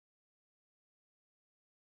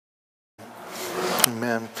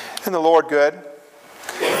Amen. Isn't the Lord good?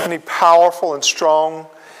 Isn't He powerful and strong?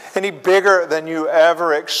 Isn't He bigger than you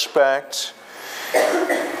ever expect?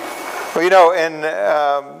 Well, you know,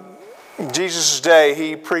 in Jesus' day,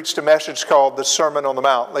 He preached a message called the Sermon on the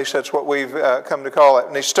Mount. At least that's what we've come to call it.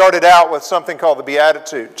 And He started out with something called the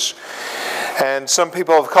Beatitudes. And some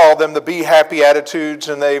people have called them the Be Happy Attitudes,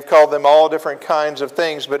 and they've called them all different kinds of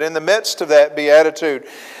things. But in the midst of that Beatitude,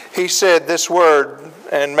 He said this word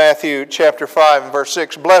in Matthew chapter 5 and verse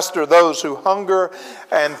 6, "Blessed are those who hunger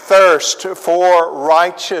and thirst for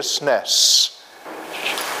righteousness."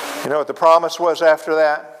 You know what the promise was after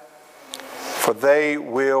that? For they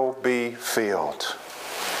will be filled.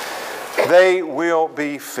 They will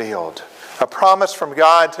be filled. A promise from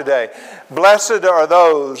God today. Blessed are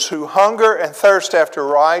those who hunger and thirst after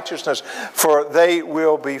righteousness, for they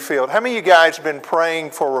will be filled. How many of you guys have been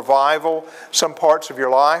praying for revival some parts of your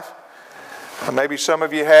life? Maybe some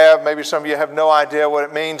of you have. Maybe some of you have no idea what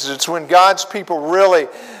it means. It's when God's people really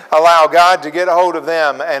allow God to get a hold of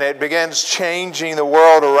them and it begins changing the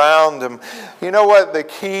world around them. You know what the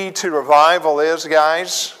key to revival is,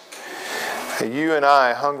 guys? You and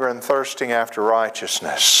I hunger and thirsting after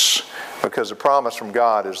righteousness, because the promise from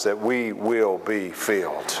God is that we will be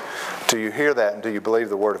filled. Do you hear that, and do you believe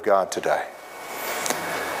the Word of God today?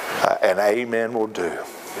 And amen will do.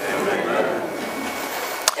 Amen.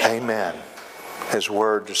 Amen. His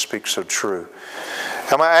Word just speaks so true.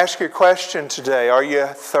 I'm going to ask you a question today. Are you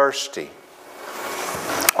thirsty?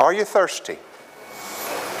 Are you thirsty?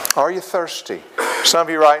 Are you thirsty? Some of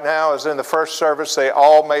you right now, as in the first service, they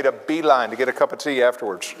all made a beeline to get a cup of tea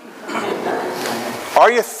afterwards.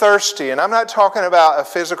 Are you thirsty? And I'm not talking about a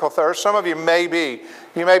physical thirst. Some of you may be.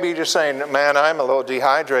 You may be just saying, man, I'm a little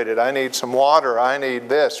dehydrated. I need some water. I need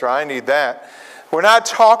this or I need that. We're not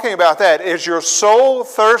talking about that. Is your soul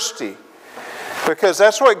thirsty? Because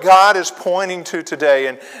that's what God is pointing to today.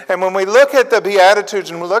 And when we look at the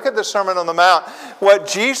Beatitudes and we look at the Sermon on the Mount, what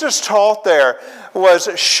Jesus taught there was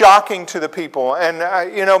shocking to the people. And,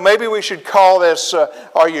 maybe we should call this,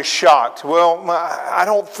 are you shocked? Well, I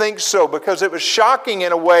don't think so, because it was shocking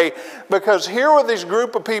in a way, because here were this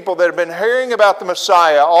group of people that have been hearing about the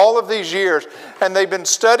Messiah all of these years, and they've been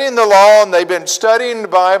studying the law, and they've been studying the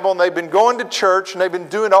Bible, and they've been going to church, and they've been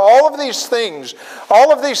doing all of these things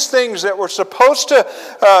that were supposed to,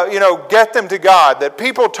 get them to God, that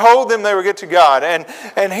people told them they would get to God.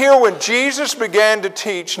 And here when Jesus began to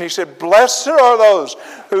teach, and He said, blessed are those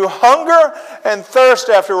who hunger and thirst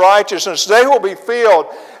after righteousness, they will be filled.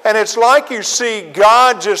 And it's like you see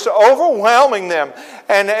God just overwhelming them.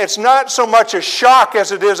 And it's not so much a shock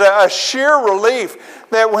as it is a sheer relief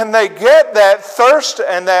that when they get that thirst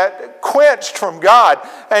and that quenched from God,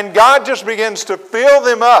 and God just begins to fill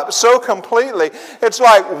them up so completely, it's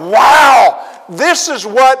like, wow, this is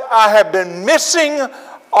what I have been missing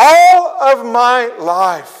all of my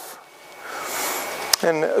life.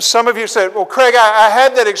 And some of you said, well, Craig, I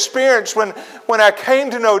had that experience when I came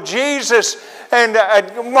to know Jesus, and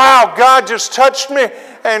wow, God just touched me,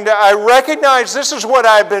 and I recognized this is what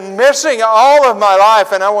I've been missing all of my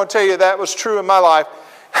life. And I want to tell you that was true in my life.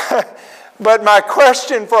 But my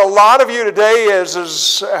question for a lot of you today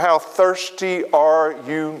is how thirsty are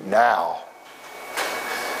you now?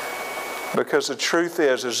 Because the truth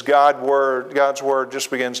is God's Word just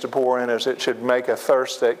begins to pour in us. It should make a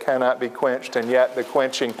thirst that cannot be quenched, and yet the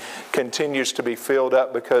quenching continues to be filled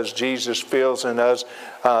up because Jesus fills in us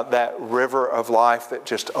that river of life that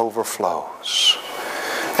just overflows.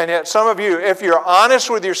 And yet some of you, if you're honest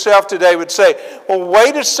with yourself today, would say, well,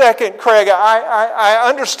 wait a second, Craig, I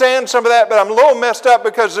understand some of that, but I'm a little messed up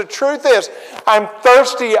because the truth is I'm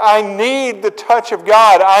thirsty. I need the touch of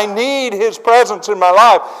God. I need His presence in my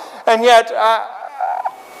life. And yet,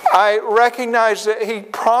 I recognize that He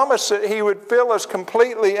promised that He would fill us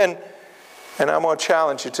completely. And I'm going to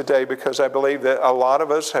challenge you today, because I believe that a lot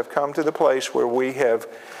of us have come to the place where we have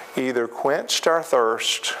either quenched our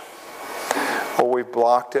thirst or we've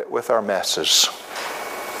blocked it with our messes.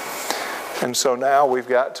 And so now we've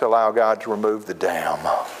got to allow God to remove the dam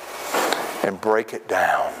and break it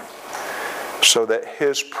down so that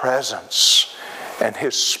His presence and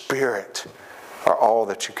His Spirit are all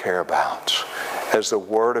that you care about as the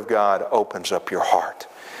Word of God opens up your heart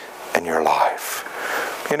and your life.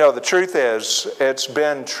 You know, the truth is, it's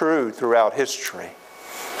been true throughout history.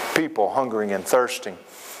 People hungering and thirsting.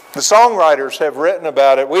 The songwriters have written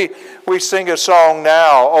about it. We sing a song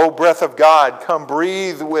now, "O breath of God, come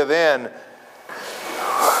breathe within.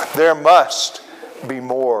 There must be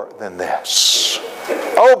more than this.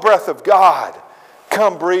 O breath of God,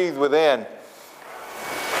 come breathe within."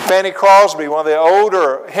 Fanny Crosby, one of the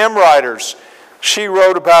older hymn writers, She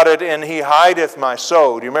wrote about it in He Hideth My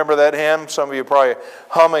Soul. Do you remember that hymn? Some of you are probably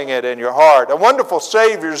humming it in your heart. A wonderful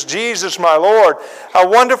Savior is Jesus my Lord. A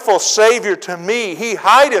wonderful Savior to me. He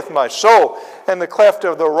hideth my soul in the cleft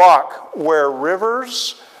of the rock where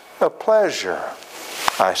rivers of pleasure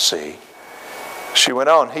I see. She went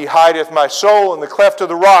on. He hideth my soul in the cleft of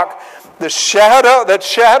the rock. The shadow that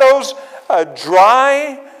shadows a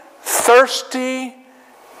dry, thirsty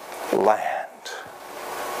land.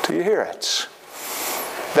 Do you hear it?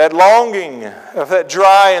 That longing of that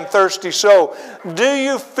dry and thirsty soul. Do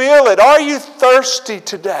you feel it? Are you thirsty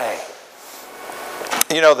today?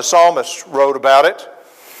 You know, the psalmist wrote about it.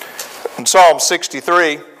 In Psalm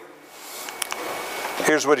 63,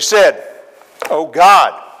 here's what he said. O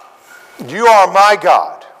God, you are my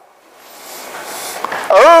God.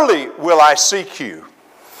 Early will I seek you.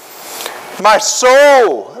 My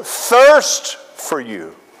soul thirsts for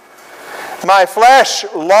you. My flesh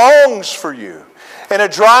longs for you. In a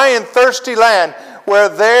dry and thirsty land where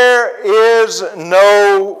there is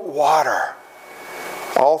no water.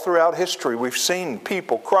 All throughout history, we've seen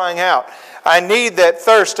people crying out, I need that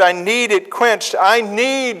thirst. I need it quenched. I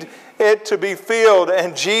need it to be filled.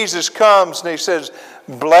 And Jesus comes and He says,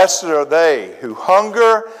 blessed are they who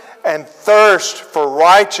hunger and thirst for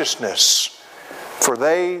righteousness, for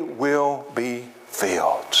they will be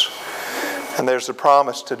filled. And there's the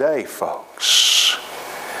promise today, folks.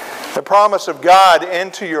 The promise of God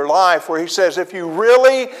into your life where He says, if you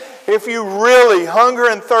really hunger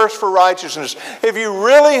and thirst for righteousness, if you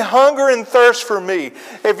really hunger and thirst for me,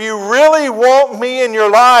 if you really want me in your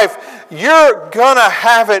life, you're going to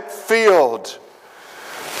have it filled.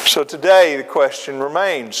 So today the question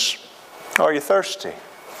remains, are you thirsty?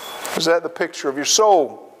 Is that the picture of your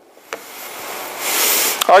soul?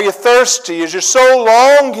 Are you thirsty? Is your soul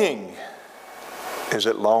longing? Is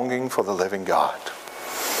it longing for the living God?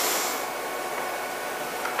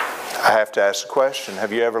 I have to ask the question,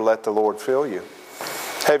 have you ever let the Lord fill you?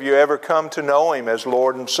 Have you ever come to know Him as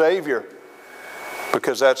Lord and Savior?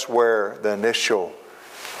 Because that's where the initial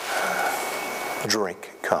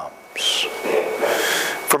drink comes.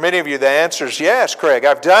 For many of you, the answer is yes, Craig,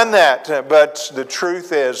 I've done that. But the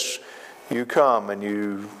truth is, you come and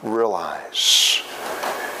you realize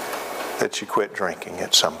that you quit drinking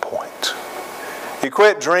at some point. You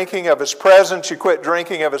quit drinking of His presence. You quit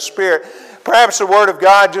drinking of His Spirit. Perhaps the Word of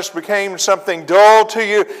God just became something dull to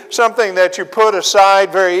you, something that you put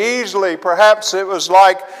aside very easily. Perhaps it was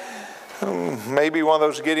like maybe one of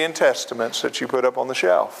those Gideon Testaments that you put up on the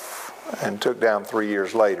shelf and took down 3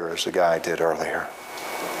 years later, as the guy did earlier.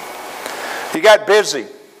 You got busy,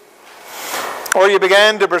 or you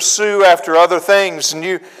began to pursue after other things, and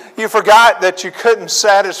you forgot that you couldn't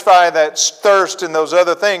satisfy that thirst in those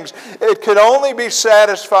other things. It could only be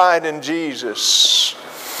satisfied in Jesus.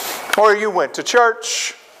 Or you went to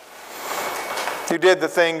church. You did the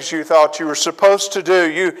things you thought you were supposed to do.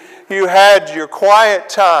 You had your quiet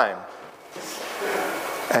time.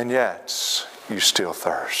 And yet, you still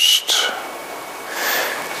thirst.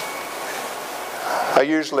 I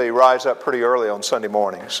usually rise up pretty early on Sunday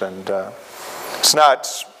mornings. And it's not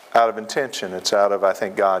out of intention. It's out of, I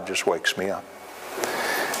think God just wakes me up.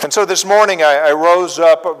 And so this morning I rose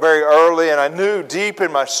up very early and I knew deep in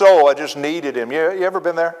my soul I just needed Him. You ever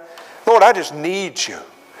been there? Lord, I just need You.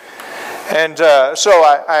 And so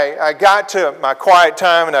I got to my quiet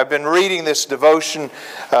time and I've been reading this devotion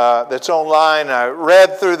that's online. I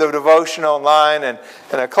read through the devotion online and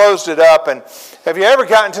I closed it up. And have you ever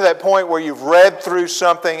gotten to that point where you've read through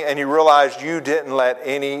something and you realized you didn't let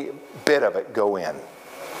any bit of it go in?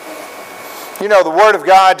 You know, the Word of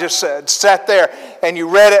God just sat there and you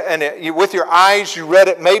read it and with your eyes you read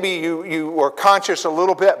it. Maybe you were conscious a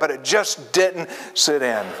little bit, but it just didn't sit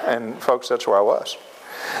in. And folks, that's where I was.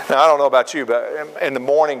 Now, I don't know about you, but in the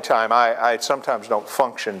morning time, I sometimes don't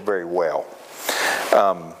function very well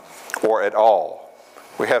or at all.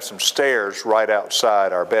 We have some stairs right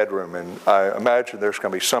outside our bedroom, and I imagine there's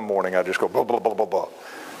going to be some morning I just go blah, blah, blah, blah, blah,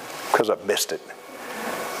 because I've missed it.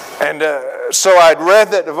 And so I'd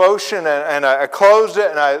read that devotion, and I closed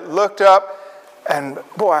it, and I looked up, and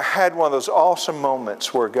boy, I had one of those awesome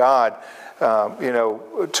moments where God,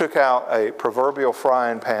 took out a proverbial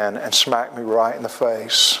frying pan and smacked me right in the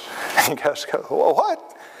face. And you guys go, well,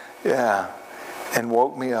 what? Yeah. And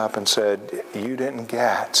woke me up and said, you didn't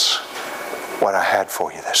get what I had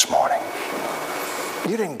for you this morning.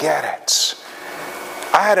 You didn't get it.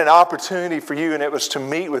 I had an opportunity for you, and it was to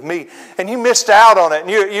meet with me. And you missed out on it, and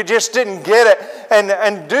you just didn't get it.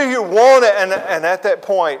 And do you want it? And at that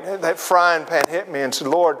point, that frying pan hit me and said,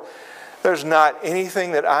 Lord, there's not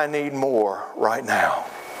anything that I need more right now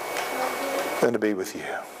than to be with you.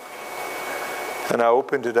 And I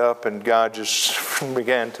opened it up, and God just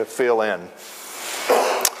began to fill in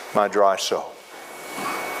my dry soul.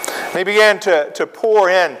 And He began to pour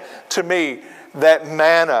in to me that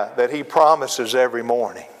manna that He promises every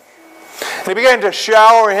morning. And He began to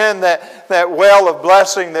shower in that well of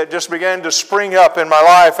blessing that just began to spring up in my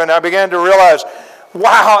life. And I began to realize,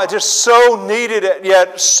 wow, I just so needed it.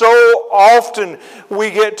 Yet so often we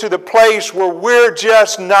get to the place where we're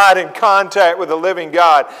just not in contact with the living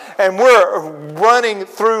God. And we're running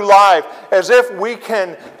through life as if we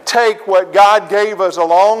can take what God gave us a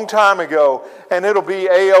long time ago and it'll be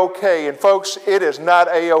A-OK. And folks, it is not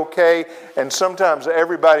A-OK. And sometimes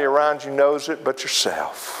everybody around you knows it but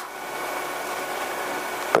yourself.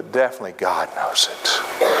 But definitely God knows it.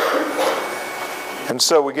 And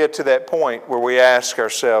so we get to that point where we ask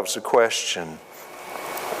ourselves the question,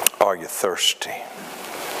 are you thirsty?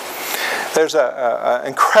 There's an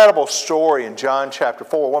incredible story in John chapter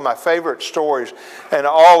 4, one of my favorite stories in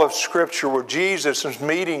all of Scripture, where Jesus is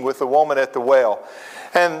meeting with the woman at the well.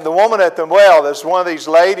 And the woman at the well is one of these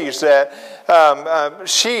ladies that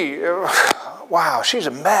she's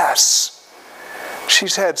a mess.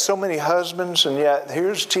 She's had so many husbands, and yet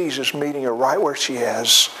here's Jesus meeting her right where she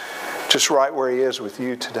is, just right where He is with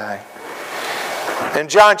you today. In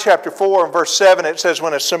John chapter 4 and verse 7, it says,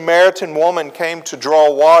 when a Samaritan woman came to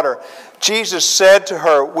draw water, Jesus said to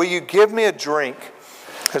her, will you give me a drink?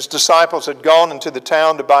 His disciples had gone into the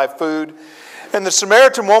town to buy food. And the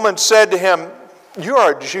Samaritan woman said to him, you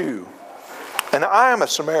are a Jew, and I am a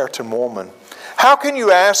Samaritan woman. How can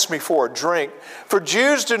you ask me for a drink? For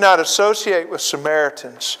Jews do not associate with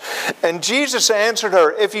Samaritans. And Jesus answered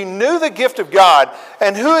her, if you knew the gift of God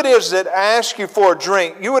and who it is that asks you for a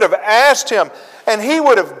drink, you would have asked Him, and He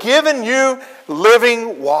would have given you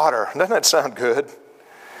living water. Doesn't that sound good?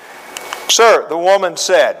 Sir, the woman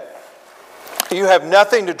said, you have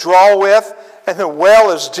nothing to draw with, and the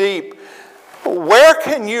well is deep. Where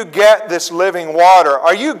can you get this living water?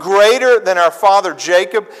 Are you greater than our father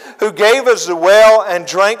Jacob, who gave us the well and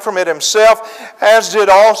drank from it himself, as did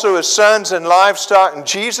also his sons and livestock? And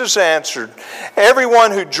Jesus answered,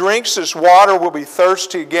 everyone who drinks this water will be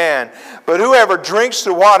thirsty again. But whoever drinks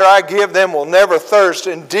the water I give them will never thirst.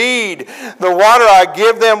 Indeed, the water I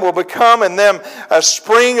give them will become in them a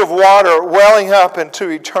spring of water welling up into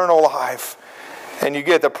eternal life. And you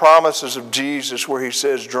get the promises of Jesus where He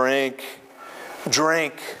says, drink.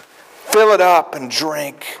 Drink. Fill it up and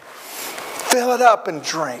drink. Fill it up and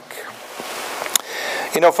drink.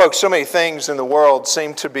 You know, folks, so many things in the world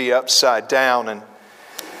seem to be upside down. And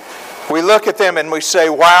we look at them and we say,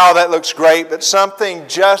 wow, that looks great. But something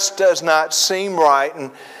just does not seem right. And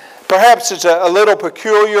perhaps it's a little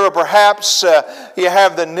peculiar. Or perhaps you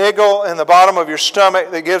have the niggle in the bottom of your stomach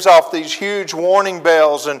that gives off these huge warning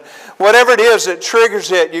bells. And whatever it is that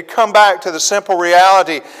triggers it, you come back to the simple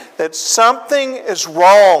reality that something is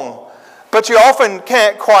wrong. But you often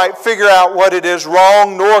can't quite figure out what it is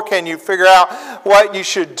wrong, nor can you figure out what you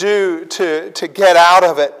should do to get out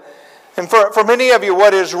of it. And for many of you,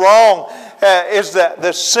 what is wrong is that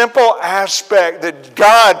the simple aspect that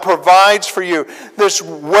God provides for you, this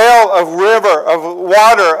well of river, of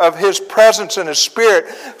water, of His presence and His Spirit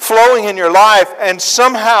flowing in your life, and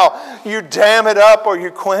somehow you dam it up or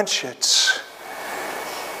you quench it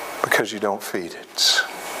because you don't feed it.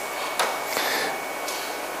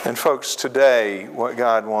 And folks, today, what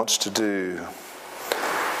God wants to do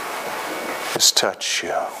is touch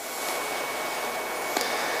you.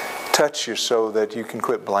 Touch you so that you can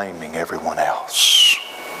quit blaming everyone else.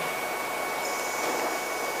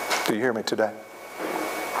 Do you hear me today?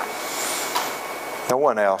 No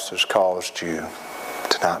one else has caused you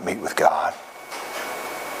to not meet with God.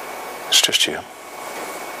 It's just you.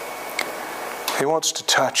 He wants to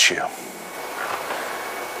touch you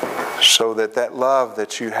so that that love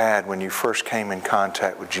that you had when you first came in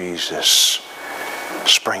contact with Jesus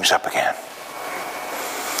springs up again.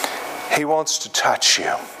 He wants to touch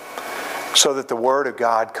you so that the Word of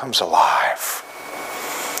God comes alive.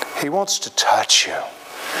 He wants to touch you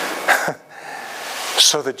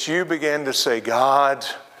so that you begin to say, God,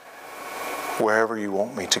 wherever you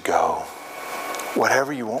want me to go,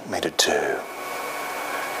 whatever you want me to do,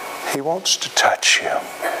 He wants to touch you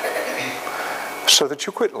so that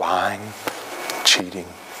you quit lying, cheating,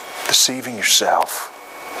 deceiving yourself,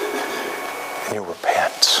 and you'll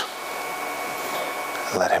repent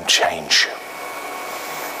and let Him change you.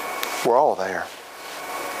 We're all there.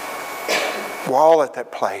 We're all at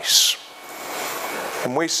that place.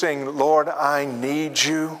 When we sing, Lord, I need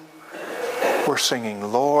you, we're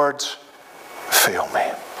singing, Lord, fill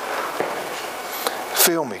me.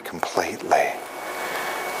 Fill me completely.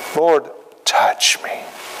 Lord, touch me.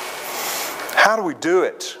 How do we do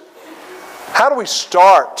it? How do we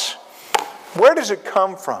start? Where does it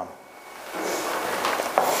come from?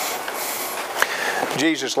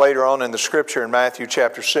 Jesus later on in the scripture in Matthew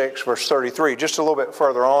chapter 6, verse 33, just a little bit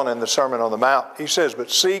further on in the Sermon on the Mount, he says,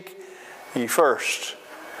 "But seek ye first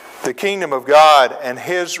the kingdom of God and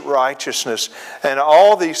His righteousness, and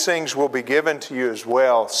all these things will be given to you as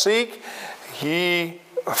well." Seek ye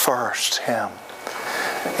first Him.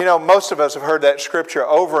 You know, most of us have heard that scripture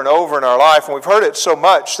over and over in our life, and we've heard it so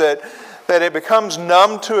much that it becomes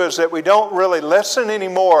numb to us, that we don't really listen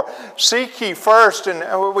anymore. Seek ye first,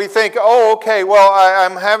 and we think, oh, okay, well,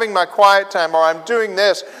 I'm having my quiet time, or I'm doing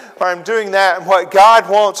this, or I'm doing that. And what God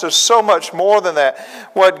wants is so much more than that.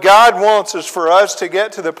 What God wants is for us to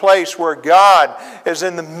get to the place where God is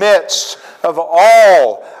in the midst of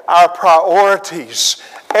all our priorities.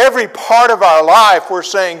 Every part of our life, we're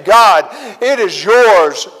saying, God, it is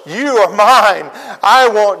yours. You are mine. I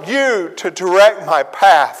want you to direct my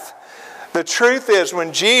path. The truth is,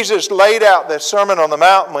 when Jesus laid out this Sermon on the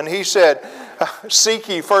Mount, when He said, "Seek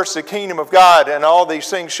ye first the kingdom of God, and all these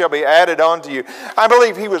things shall be added unto you," I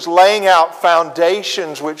believe He was laying out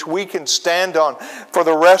foundations which we can stand on for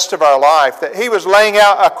the rest of our life. That He was laying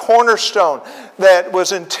out a cornerstone that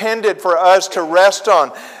was intended for us to rest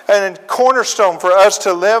on, and a cornerstone for us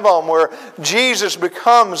to live on, where Jesus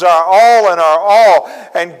becomes our all and our all,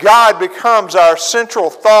 and God becomes our central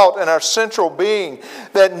thought and our central being.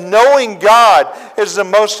 That knowing God is the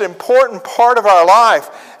most important part of our life.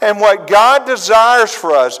 And what God desires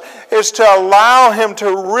for us is to allow Him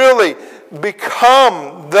to really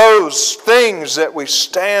become those things that we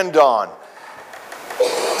stand on,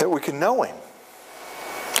 that we can know Him.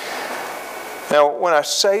 Now, when I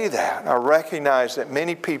say that, I recognize that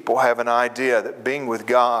many people have an idea that being with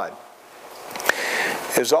God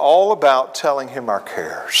is all about telling Him our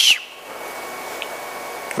cares.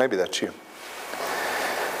 Maybe that's you.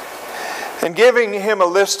 And giving Him a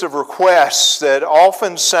list of requests that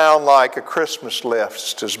often sound like a Christmas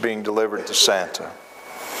list is being delivered to Santa.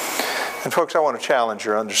 And folks, I want to challenge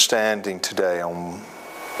your understanding today on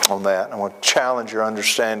that. I want to challenge your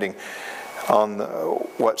understanding on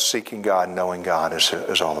what seeking God and knowing God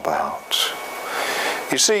is all about.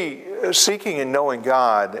 You see, seeking and knowing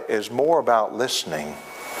God is more about listening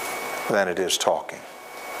than it is talking.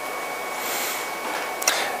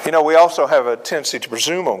 You know, we also have a tendency to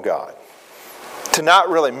presume on God, to not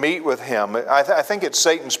really meet with Him. I think it's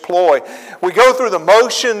Satan's ploy. We go through the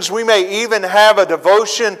motions. We may even have a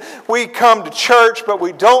devotion. We come to church, but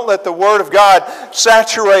we don't let the Word of God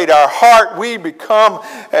saturate our heart. We become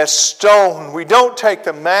as stone. We don't take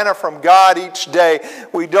the manna from God each day.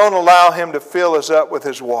 We don't allow Him to fill us up with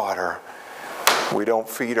His water. We don't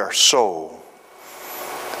feed our soul.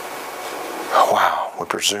 Wow, we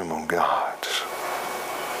presume on God.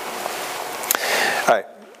 All right.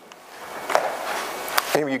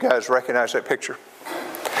 Any of you guys recognize that picture?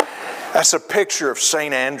 That's a picture of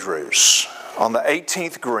St. Andrews on the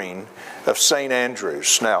 18th green of St.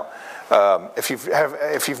 Andrews. Now, if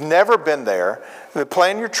you've never been there,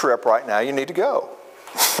 plan your trip right now. You need to go.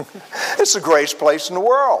 It's the greatest place in the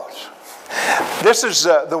world. This is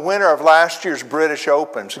the winner of last year's British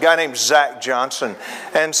Open. It's a guy named Zach Johnson.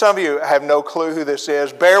 And some of you have no clue who this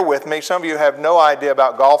is. Bear with me. Some of you have no idea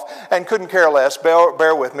about golf and couldn't care less.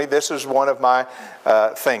 Bear with me. This is one of my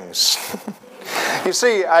things. You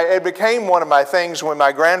see, it became one of my things when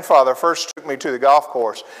my grandfather first took me to the golf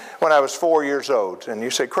course when I was 4 years old. And you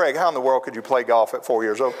say, Craig, how in the world could you play golf at 4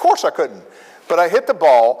 years old? Of course I couldn't. But I hit the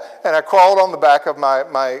ball, and I crawled on the back of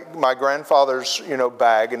my grandfather's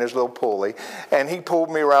bag in his little pulley, and he pulled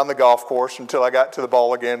me around the golf course until I got to the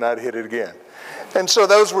ball again, and I'd hit it again. And so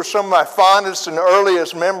those were some of my fondest and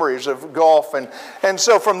earliest memories of golf. And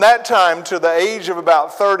so from that time to the age of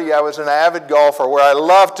about 30, I was an avid golfer where I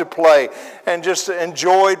loved to play and just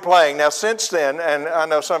enjoyed playing. Now since then, and I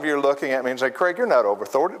know some of you are looking at me and say, Craig, you're not over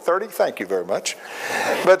 30. Thank you very much.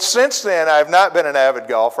 But since then, I've not been an avid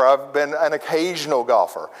golfer. I've been an occasional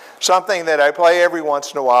golfer, something that I play every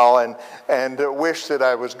once in a while and wish that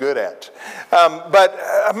I was good at. But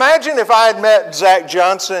imagine if I had met Zach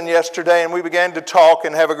Johnson yesterday and we began to talk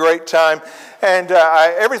and have a great time. And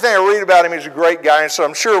everything I read about him, he's a great guy, and so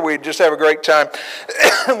I'm sure we'd just have a great time.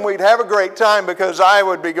 We'd have a great time because I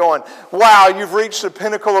would be going, wow, you've reached the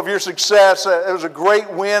pinnacle of your success. It was a great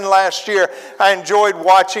win last year. I enjoyed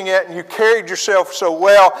watching it, and you carried yourself so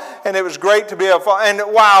well, and it was great to be able to, and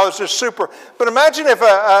wow, it was just super. But imagine if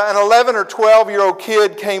an 11 or 12-year-old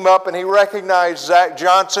kid came up and he recognized Zach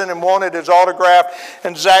Johnson and wanted his autograph,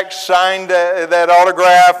 and Zach signed that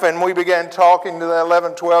autograph, and we began talking to the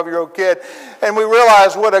 11, 12-year-old kid. and we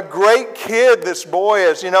realize what a great kid this boy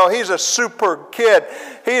is. You know, he's a super kid.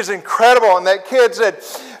 He's incredible. And that kid said,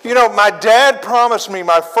 you know, my dad promised me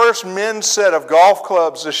my first men's set of golf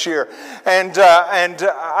clubs this year. And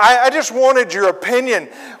I just wanted your opinion.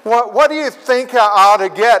 What do you think I ought to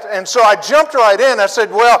get? And so I jumped right in. I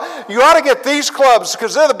said, well, you ought to get these clubs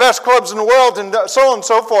because they're the best clubs in the world, and so on and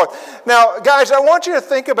so forth. Now, guys, I want you to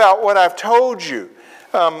think about what I've told you.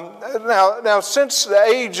 Now, since the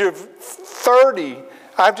age of 30,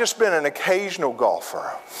 I've just been an occasional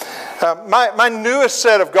golfer. My newest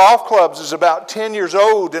set of golf clubs is about 10 years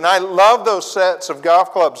old, and I love those sets of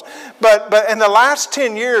golf clubs. But in the last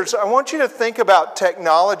 10 years, I want you to think about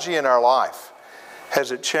technology in our life.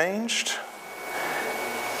 Has it changed?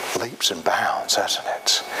 Leaps and bounds, hasn't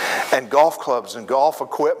it? And golf clubs and golf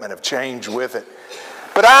equipment have changed with it.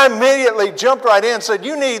 But I immediately jumped right in and said,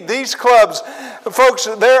 you need these clubs. Folks,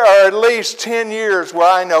 there are at least 10 years where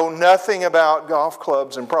I know nothing about golf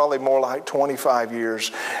clubs, and probably more like 25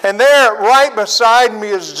 years. And there, right beside me,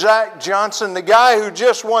 is Zach Johnson, the guy who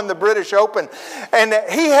just won the British Open. And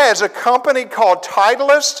he has a company called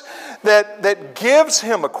Titleist that gives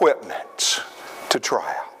him equipment to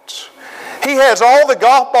try out. He has all the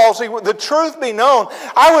golf balls. The truth be known,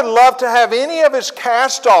 I would love to have any of his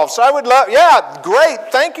cast-offs. I would love, yeah,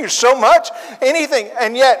 great, thank you so much, anything.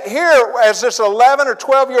 And yet here, as this 11 or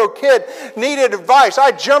 12-year-old kid needed advice, I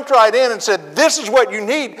jumped right in and said, this is what you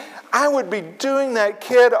need. I would be doing that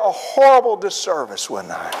kid a horrible disservice,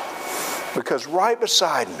 wouldn't I? Because right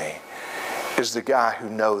beside me is the guy who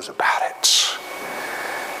knows about it.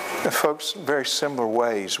 And folks, in very similar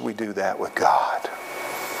ways, we do that with God.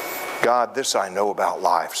 God, this I know about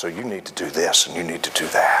life, so you need to do this and you need to do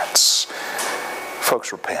that.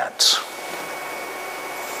 Folks, repent.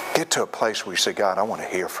 Get to a place where you say, God, I want to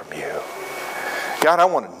hear from you. God, I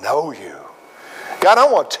want to know you. God, I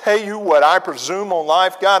want to tell you what I presume on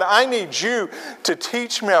life. God, I need you to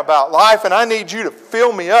teach me about life, and I need you to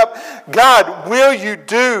fill me up. God, will you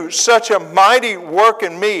do such a mighty work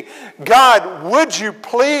in me? God, would you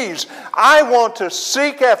please? I want to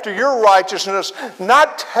seek after your righteousness,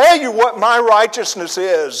 not tell you what my righteousness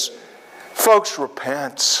is. Folks,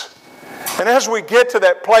 repent. And as we get to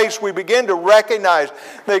that place, we begin to recognize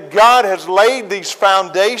that God has laid these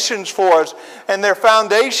foundations for us, and they're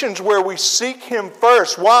foundations where we seek Him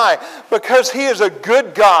first. Why? Because He is a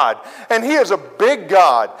good God, and He is a big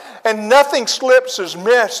God, and nothing slips is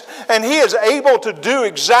missed, and He is able to do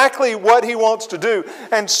exactly what He wants to do.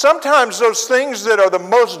 And sometimes those things that are the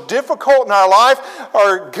most difficult in our life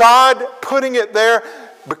are God putting it there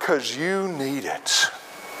because you need it.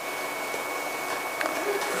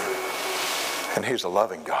 And He's a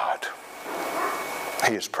loving God.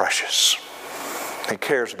 He is precious. He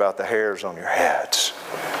cares about the hairs on your heads.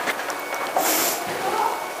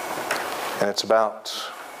 And it's about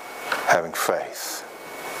having faith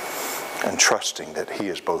and trusting that He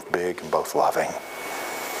is both big and both loving.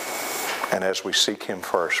 And as we seek Him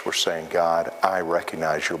first, we're saying, God, I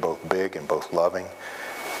recognize you're both big and both loving,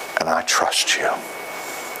 and I trust you.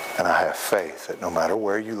 And I have faith that no matter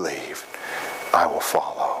where you lead, I will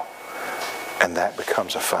follow. And that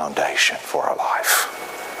becomes a foundation for our life.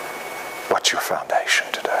 What's your foundation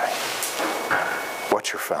today?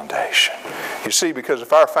 What's your foundation? You see, because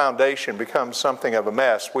if our foundation becomes something of a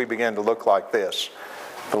mess, we begin to look like this.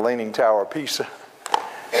 The Leaning Tower of Pisa.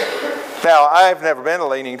 Now, I've never been to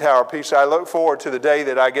Leaning Tower of Pisa. I look forward to the day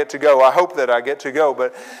that I get to go. I hope that I get to go.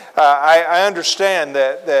 But I understand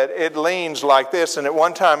that it leans like this, and at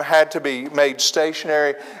one time had to be made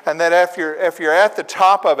stationary. And that if you're at the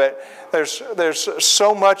top of it, there's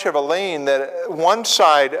so much of a lean that one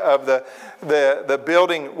side of the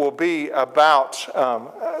building will be about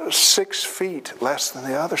 6 feet less than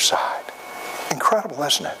the other side. Incredible,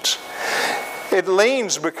 isn't it? It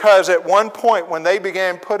leans because at one point when they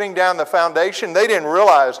began putting down the foundation, they didn't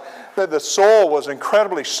realize that the soil was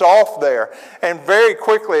incredibly soft there. And very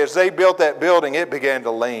quickly as they built that building, it began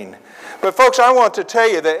to lean. But folks, I want to tell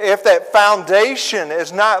you that if that foundation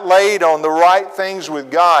is not laid on the right things with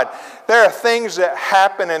God, there are things that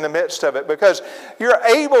happen in the midst of it, because you're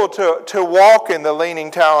able to walk in the Leaning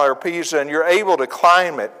Tower of Pisa and you're able to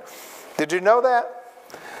climb it. Did you know that?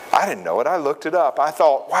 I didn't know it. I looked it up. I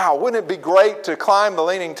thought, wow, wouldn't it be great to climb the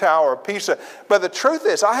Leaning Tower of Pisa? But the truth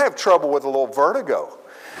is, I have trouble with a little vertigo.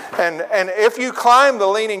 And if you climb the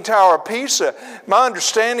Leaning Tower of Pisa, my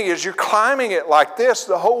understanding is you're climbing it like this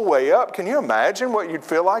the whole way up. Can you imagine what you'd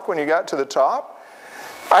feel like when you got to the top?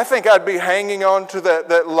 I think I'd be hanging on to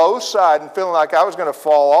that low side and feeling like I was going to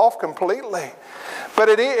fall off completely. But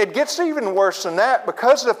it gets even worse than that.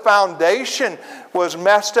 Because the foundation was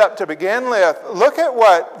messed up to begin with, look at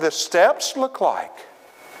what the steps look like.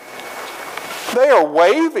 They are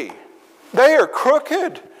wavy. They are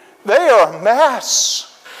crooked. They are a mess.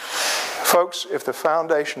 Folks, if the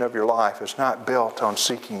foundation of your life is not built on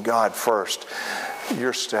seeking God first,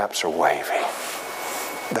 your steps are wavy.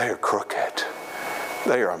 They are crooked.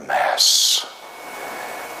 They are a mess.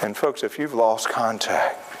 And folks, if you've lost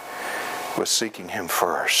contact with seeking Him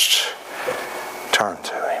first, turn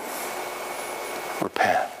to Him.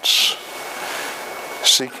 Repent.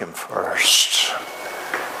 Seek Him first.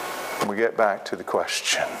 And we get back to the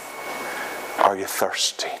question, are you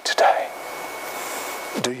thirsty today?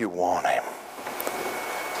 Do you want Him?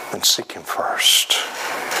 Then seek Him first.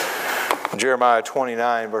 In Jeremiah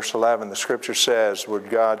 29, verse 11, the Scripture says, where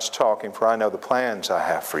God's talking, for I know the plans I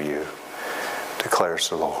have for you, declares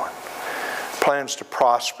the Lord. Plans to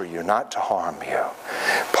prosper you, not to harm you.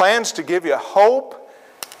 Plans to give you hope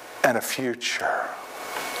and a future.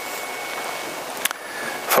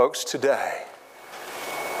 Folks, today,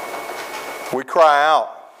 we cry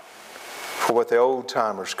out for what the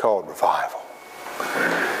old-timers called revival.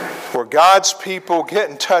 Where God's people get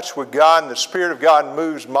in touch with God and the Spirit of God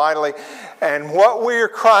moves mightily. And what we are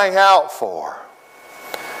crying out for,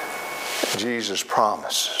 Jesus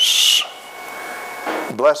promises.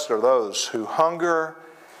 Blessed are those who hunger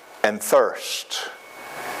and thirst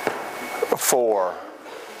for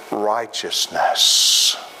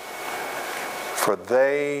righteousness, for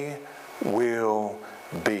they will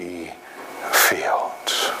be filled.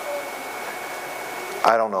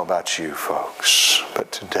 I don't know about you folks,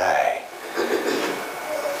 but today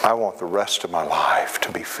I want the rest of my life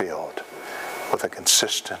to be filled with a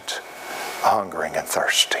consistent hungering and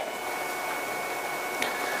thirsting.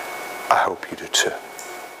 I hope you do too.